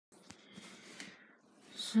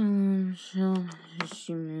So,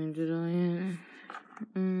 she moved it all in.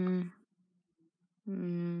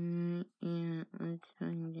 Yeah, let's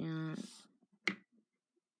find out.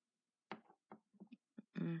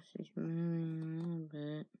 She's moving a little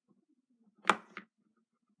bit.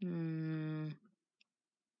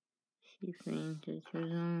 She fainted. She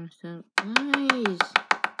was almost up. Guys!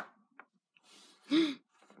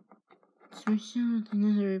 It's Michelle with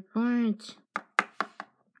another report.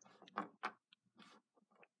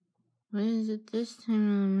 What is it this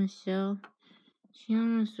time, Michelle? She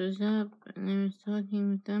almost was up, and I was talking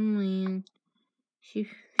with Emily, and she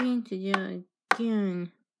fainted yet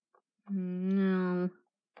again. No.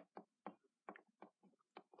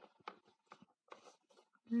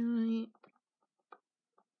 Really?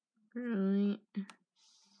 Really?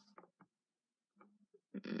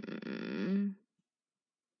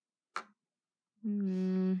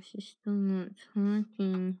 She's still not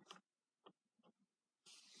talking.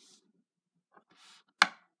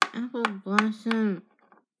 Apple Blossom.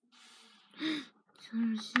 It's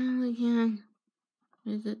Michelle again.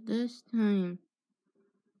 What is it this time?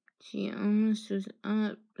 She almost was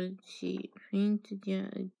up, but she fainted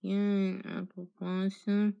yet again. Apple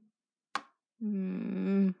Blossom.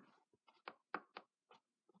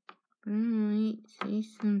 Brutalight, say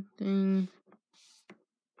something.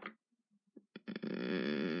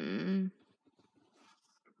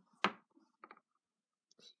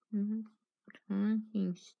 Not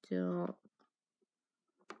talking still.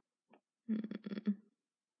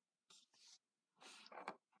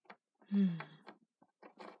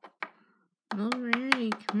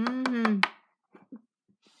 Alrighty, come on.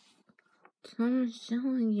 Tell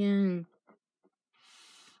Michelle again.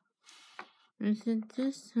 I said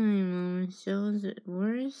this time, Michelle, is it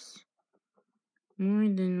worse? More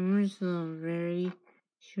than worse, little Verity.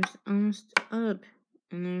 She was almost up,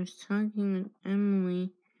 and I was talking with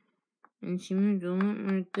Emily, and she moved a lot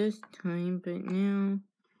more this time, but now,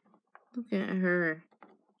 look at her.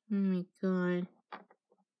 Oh my god.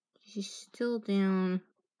 She's still down.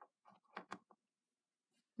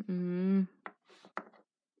 Come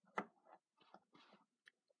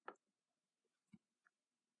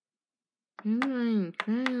on,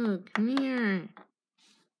 Kyle, come here.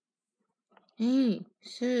 Hey,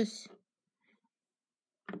 sis.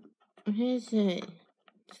 What is it?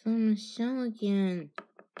 It's Michelle again.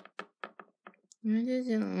 What is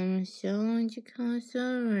it, Michelle? Why don't you call us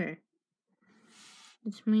over?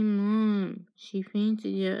 It's my mom. She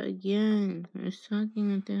fainted yet again. I was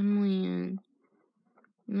talking with Emily and,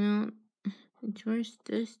 well, it's worse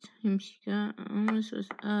this time. She almost was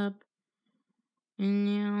up. And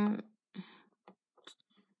now,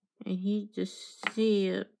 I hate to see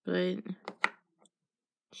it, but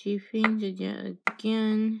she fainted yet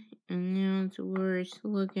again. And now it's worse.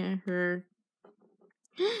 Look at her.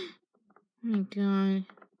 Oh my god.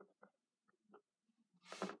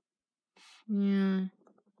 Yeah,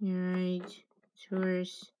 you're right. It's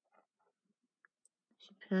worse.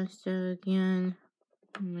 She passed out again.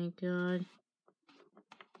 Oh my god.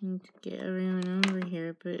 I need to get everyone over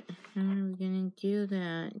here, but how are we gonna do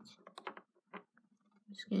that?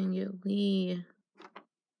 I'm just gonna get Lee.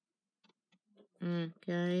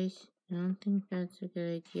 Guys, I don't think that's a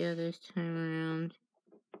good idea this time around.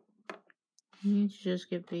 I need to just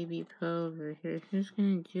get Baby Poe over here. Who's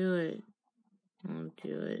gonna do it? I'll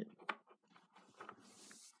do it.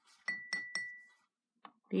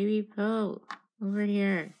 Baby Poe, over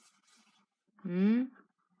here. Oh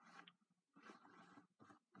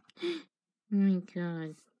my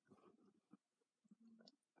god.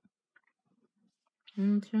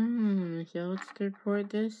 I'm trying, Michelle. What's the report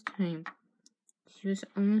this time? She was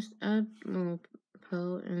almost up, little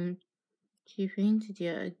Poe, and she fainted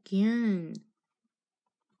yet again.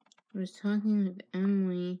 I was talking with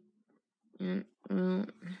Emily, and, well,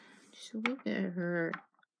 just look at her.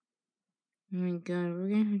 Oh my god, we're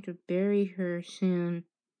gonna have to bury her soon.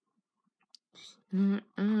 She's not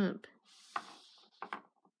up.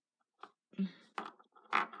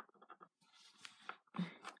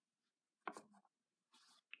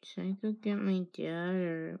 Should I go get my dad,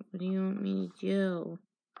 or what do you want me to do?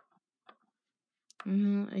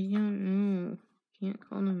 No, I don't know. Can't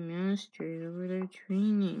call the master over there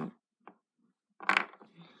training.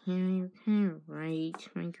 Yeah, you're kind of right.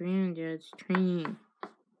 My granddad's training.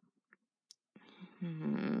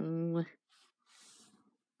 Oh.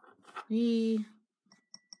 Lee.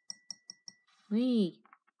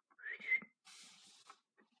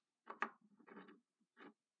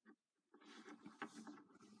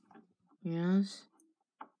 Yes?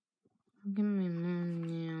 Look at my mom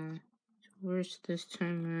now. It's worse this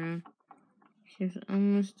time around. She was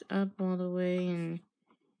almost up all the way, and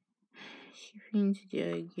She fainted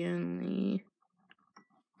yet again, Lee.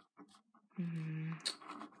 I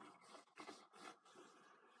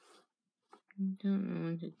don't know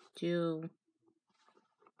what to do.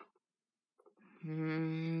 I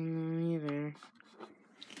don't know either.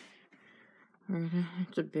 I'm gonna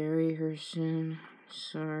have to bury her soon.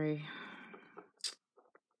 Sorry.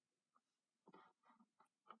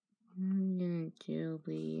 What are we gonna do,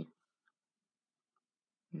 Lee?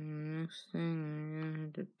 Next thing, I'm gonna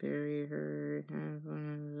have to bury her. Have one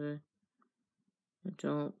of the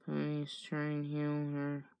adult ponies try and heal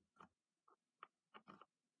her.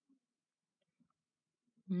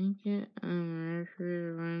 Can I get Murphy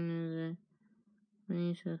to run to the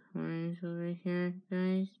ponies with horns over here,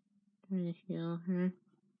 guys? Try to heal her.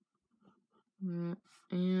 Well,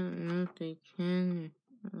 I don't know if they can.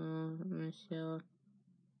 Oh, Michelle.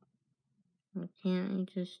 Well, can't we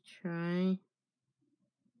just try?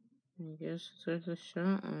 I guess it's worth a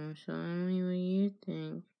shot on Michelle. Emily, what do you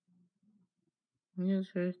think? I guess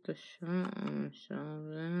it's worth a shot on Michelle,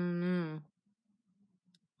 but I don't know.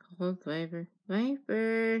 Call Viper.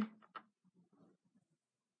 Viper!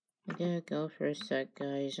 I gotta go for a sec,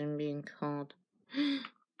 guys. I'm being called.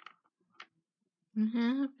 What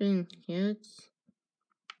happened, kids?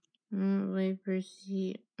 Viper,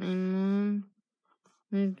 see, my mom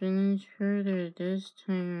moved in further this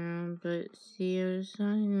time around, but see, I was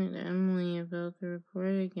talking with Emily about the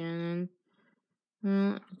report again, and,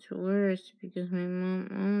 well, it's worse because my mom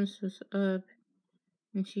almost was up,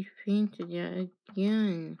 and she fainted yet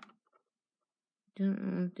again. Don't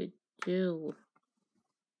know what to do.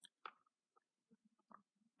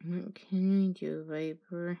 What can we do,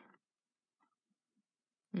 Viper?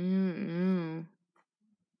 I don't know.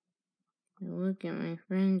 I look at my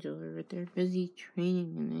friends over, but they're busy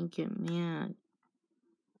training and I get mad.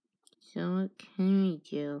 So what can we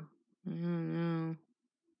do? I don't know.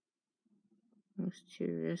 It's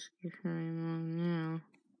too risky for my mom now.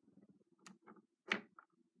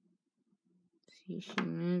 See, she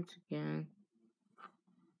moves again.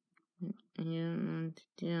 I don't know what to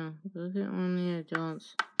do. Look at one of the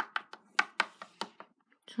adults.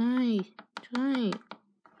 Try.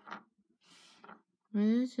 What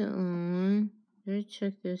is it, little one? Better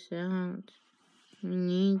check this out. We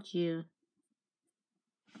need you.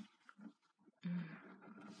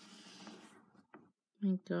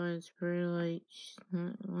 My God, it's brutalight. She's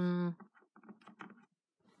not well.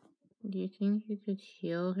 Do you think you could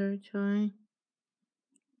heal her, Ty?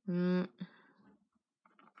 Well,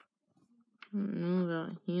 I don't know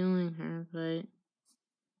about healing her, but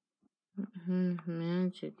her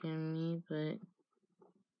magic in me, but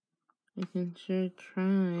I can sure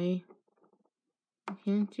try.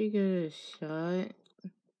 Can't you get a shot,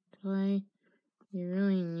 Ty? You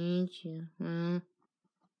really need you. Well,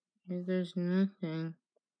 here there's nothing.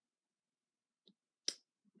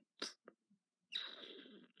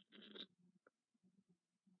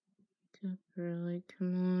 Really,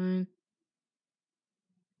 come on.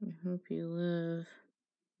 I hope you live.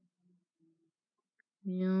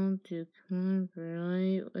 You don't do. Come on,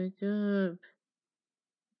 Burley. Wake up.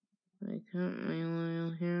 Wake up, my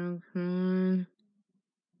loyal hero. Come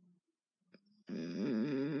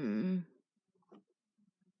on.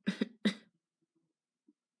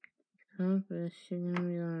 Hope is she gonna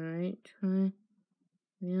be alright, Troy?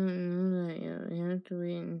 We don't know that yet. We have to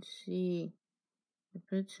wait and see. I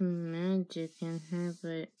put some magic in her,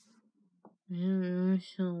 but I don't know if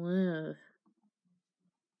she'll live.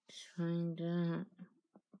 Let's find out.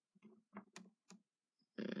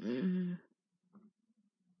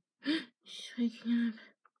 She's waking up.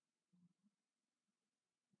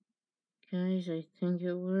 Guys, I think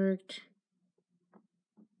it worked.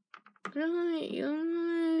 Brilliant, you're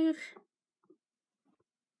alive.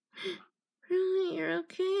 Brilliant, you're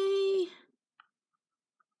okay.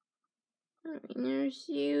 Let me nurse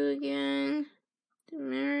you again. The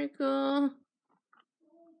miracle.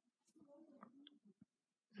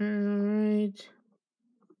 Alright.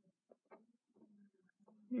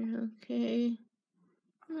 You're okay.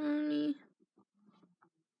 Mommy.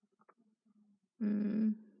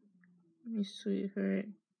 My sweetheart.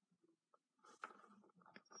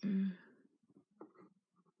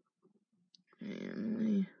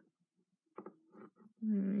 Emily.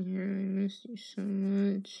 I'm here. I miss you so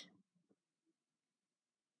much.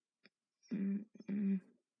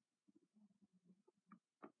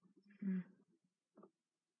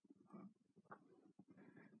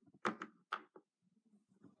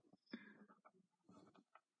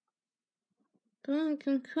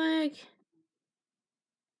 Come quick.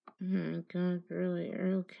 Oh my God, really,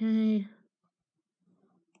 you're okay.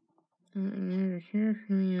 I'll never hear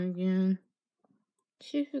from you again.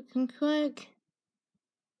 See if it can click.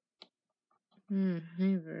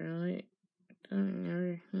 Hey, Brutalight. Don't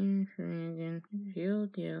never hear from me again.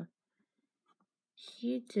 Healed you.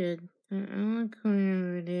 She did. That alicorn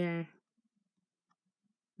over there.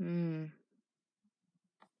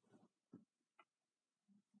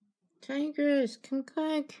 Tigress, come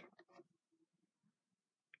click.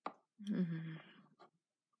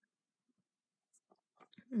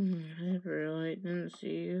 Hey, Brutalight. Didn't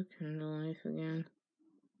see you come to life again.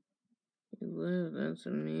 You lived. That's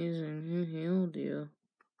amazing. Who healed you?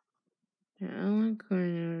 The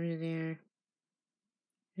alicorn over there.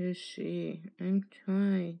 Who's she? I'm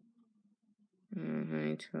Twili.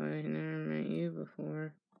 Hi, Twili. Never met you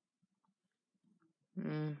before.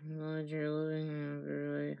 I'm glad you're living now,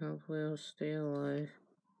 Brutalight. Hopefully I'll stay alive.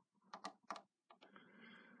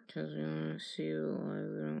 Because we want to see you alive.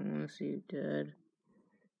 We don't want to see you dead.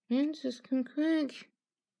 Francis, come quick.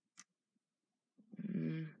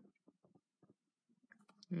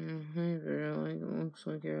 Hi, Brutalight. It looks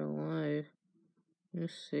like you're alive. Who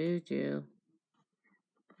saved you?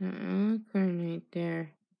 That alicorn right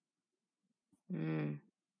there.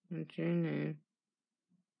 What's your name?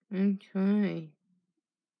 I'm Twili.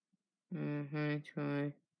 Hi,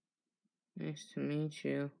 Twili. Nice to meet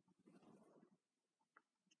you.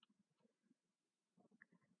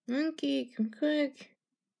 Monkey, come quick.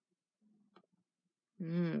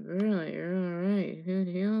 Really, you're alright. Who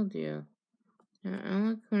healed you? That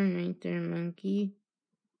alicorn right there, monkey.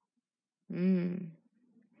 Hi,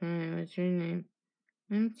 what's your name?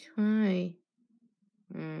 I'm Twili.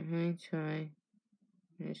 Hi, Twili.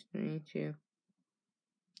 Nice to meet you.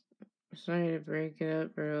 Sorry to break it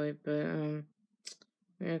up early, but,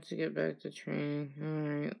 we have to get back to training.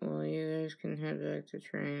 Alright, well, you guys can head back to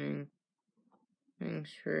training.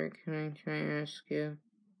 Thanks for coming to my rescue.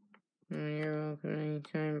 You're welcome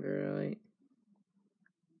anytime, Brutalight.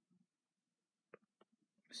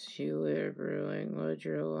 See you later, Brutalight. Glad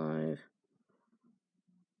you're alive.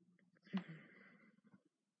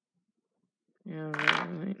 Yeah,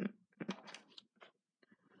 Brutalight.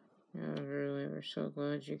 Yeah, Brutalight, we're so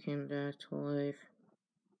glad you came back to life.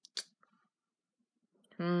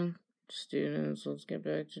 Come on, students, let's get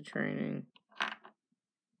back to training.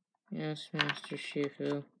 Yes, Master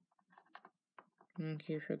Shifu. Thank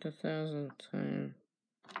you for the 1000th time.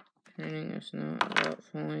 Training is not about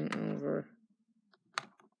falling over.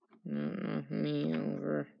 No, not me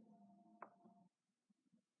over.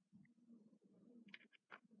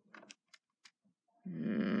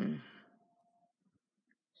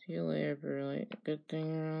 See you later, Brutalight. Good thing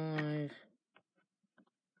you're alive.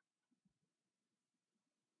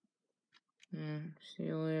 See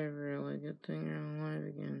you later, Brutalight. Good thing you're alive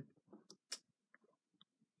again.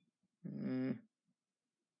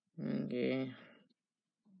 Okay.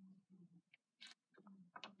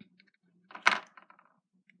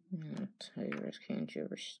 Tigress, can't you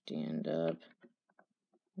ever stand up?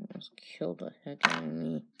 Almost killed the heck out of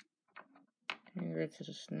me. Tigress,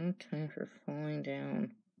 there's no time for falling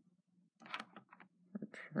down. We're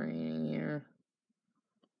training here.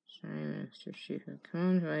 Sorry, Master Shifu. Come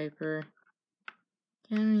on, Viper.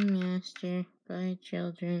 Coming, Master. Bye,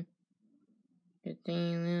 children. Good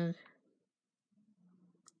thing you live.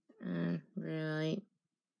 Brutalight.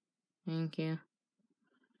 Thank you.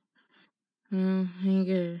 Well,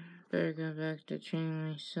 I better go back to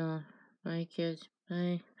training myself. Bye, kids.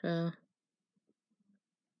 Bye, Phil.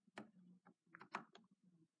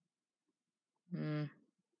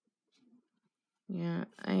 Yeah,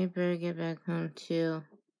 I better get back home too.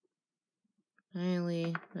 Bye,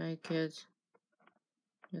 Lee. Bye, kids.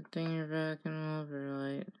 Good thing you're back and well,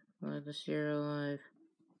 Brutalight. Glad to see you're alive.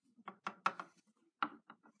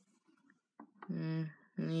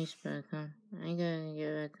 Lee's back home. I gotta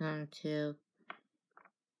get back home too.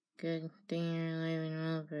 Good thing you're alive and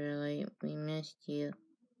well, Brutalight. We missed you.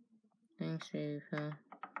 Thanks, baby pal.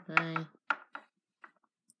 Bye.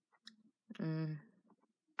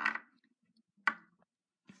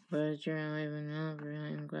 Glad you're alive and well,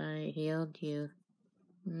 Brutalight. I'm glad I healed you.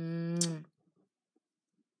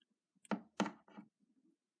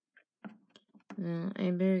 Well,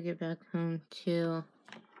 I better get back home too.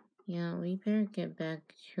 Yeah, we better get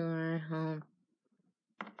back to our home.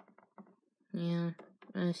 Yeah,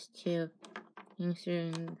 us too. Thanks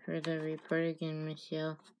for the report again,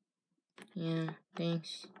 Michelle. Yeah,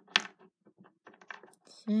 thanks.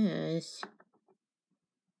 Sis.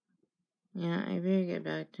 Yeah, I better get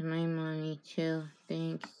back to my mommy too.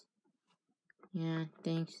 Thanks. Yeah,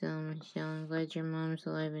 thanks though, Michelle. I'm glad your mom's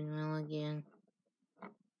alive and well again.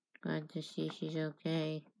 Glad to see she's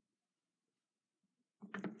okay.